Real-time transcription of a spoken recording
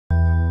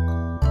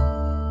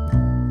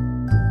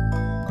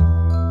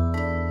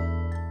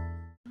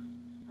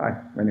Hi,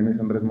 my name is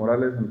Andrés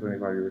Morales. I'm 25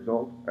 years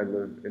old. I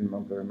live in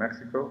Monterrey,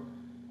 Mexico,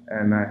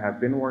 and I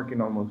have been working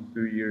almost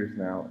 2 years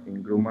now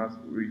in GRUMA's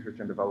Research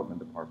and Development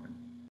Department.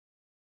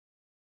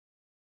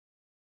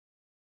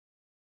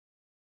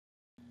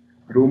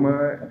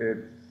 GRUMA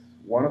is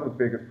one of the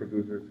biggest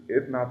producers,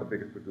 if not the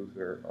biggest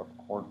producer, of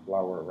corn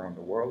flour around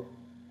the world.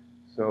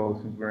 So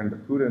since we're in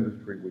the food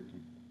industry,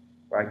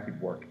 I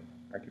keep working.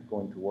 I keep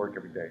going to work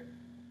every day.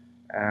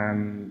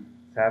 And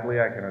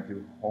sadly, I cannot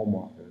do home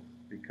office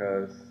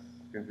because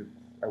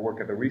I work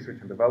at the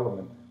research and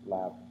development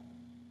lab.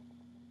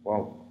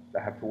 Well,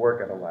 I have to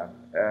work at a lab.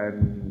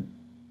 And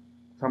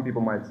some people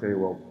might say,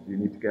 well, you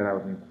need to get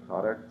out new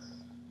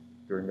products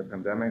during the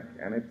pandemic.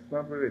 And it's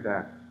not really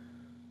that.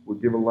 We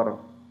give a lot of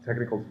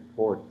technical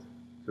support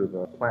to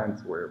the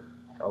plants where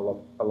a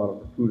lot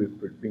of the food is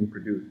being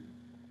produced.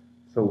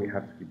 So we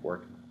have to keep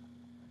working.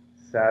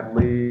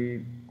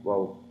 Sadly,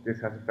 well,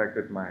 this has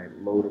affected my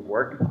load of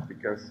work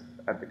because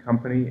at the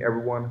company,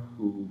 everyone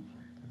who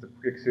has a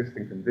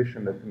pre-existing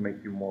condition that can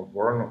make you more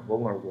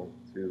vulnerable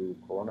to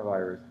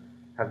coronavirus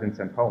has been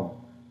sent home.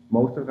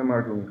 Most of them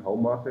are doing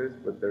home office,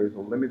 but there is a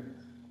limit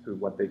to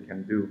what they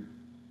can do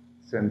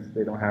since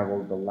they don't have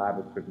all the lab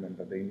equipment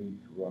that they need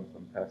to run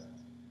some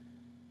tests.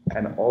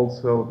 And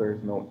also,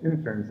 there's no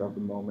interns at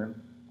the moment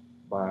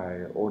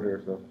by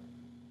orders of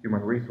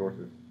human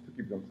resources to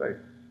keep them safe.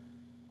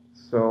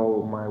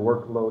 So my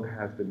workload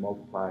has been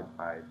multiplied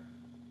by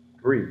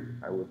 3,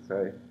 I would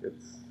say.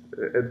 It's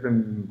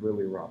been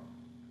really rough,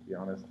 to be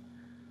honest.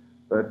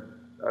 But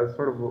I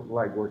sort of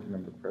like working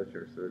under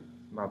pressure, so it's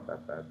not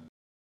that bad.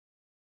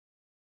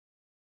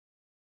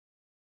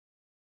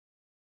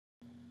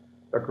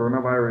 The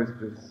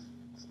coronavirus is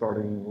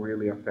starting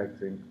really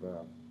affecting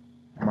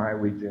my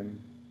region,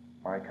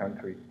 my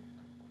country,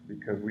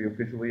 because we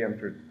officially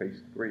entered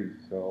phase 3.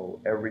 So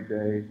every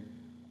day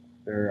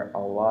there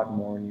are a lot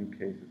more new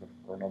cases of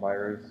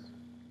coronavirus.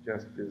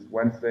 Just this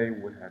Wednesday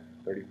we had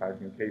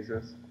 35 new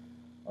cases.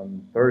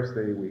 On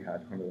Thursday we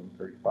had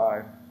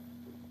 135.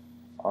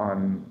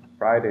 On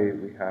Friday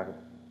we had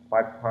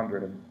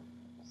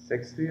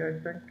 560, I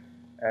think,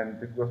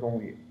 and this was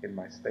only in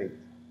my state.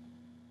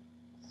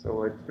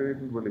 So it's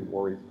been really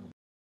worrisome.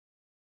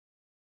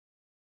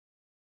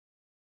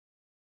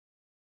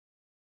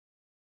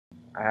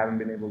 I haven't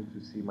been able to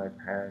see my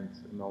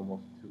parents in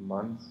almost 2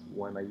 months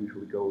when I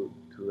usually go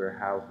to their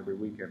house every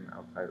weekend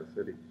outside the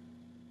city.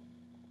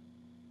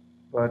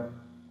 But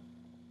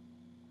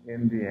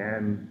in the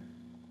end,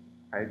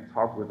 I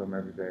talk with them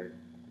every day.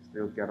 They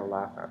still get a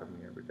laugh out of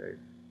me every day.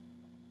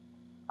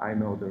 I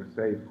know they're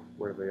safe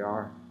where they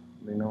are.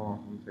 They know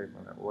I'm safe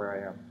where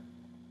I am.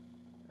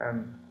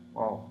 And,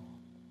 well,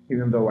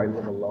 even though I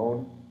live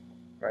alone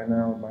right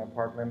now in my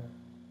apartment,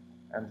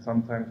 and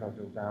sometimes I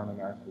feel down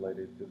and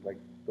isolated, just like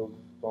those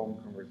phone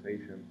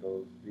conversations,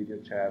 those video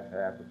chats I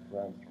have with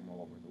friends from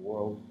all over the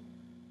world,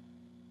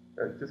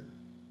 it just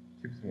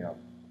keeps me up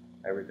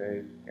every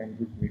day and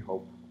gives me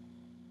hope.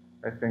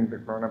 I think the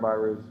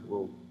coronavirus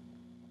will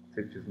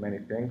teach us many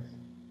things,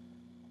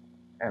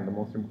 and the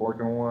most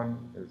important one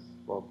is,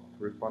 well,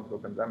 to respond to a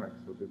pandemic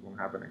so this won't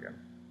happen again.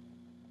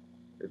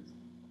 It's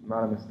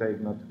not a mistake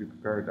not to be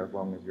prepared as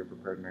long as you're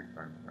prepared next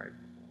time, right?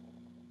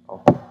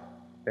 Oh,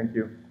 thank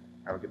you.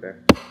 Have a good day.